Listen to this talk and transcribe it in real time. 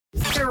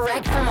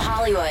Direct from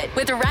Hollywood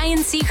with Ryan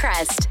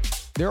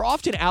Seacrest. There are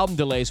often album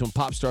delays when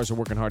pop stars are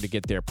working hard to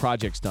get their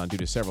projects done due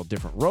to several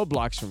different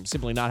roadblocks, from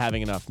simply not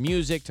having enough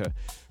music to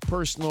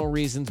personal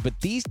reasons, but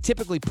these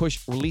typically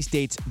push release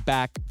dates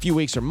back a few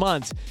weeks or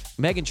months.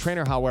 Meghan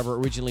Trainor, however,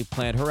 originally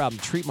planned her album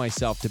Treat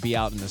Myself to be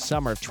out in the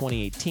summer of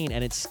 2018,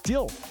 and it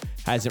still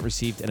hasn't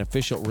received an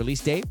official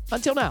release date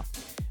until now.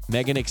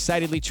 Meghan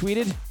excitedly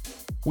tweeted,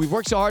 "We've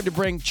worked so hard to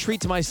bring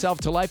Treat Myself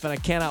to life, and I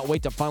cannot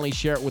wait to finally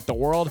share it with the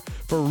world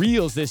for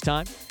reals this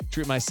time.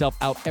 Treat Myself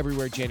out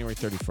everywhere January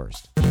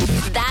 31st.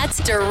 That's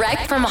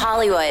direct from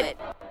Hollywood.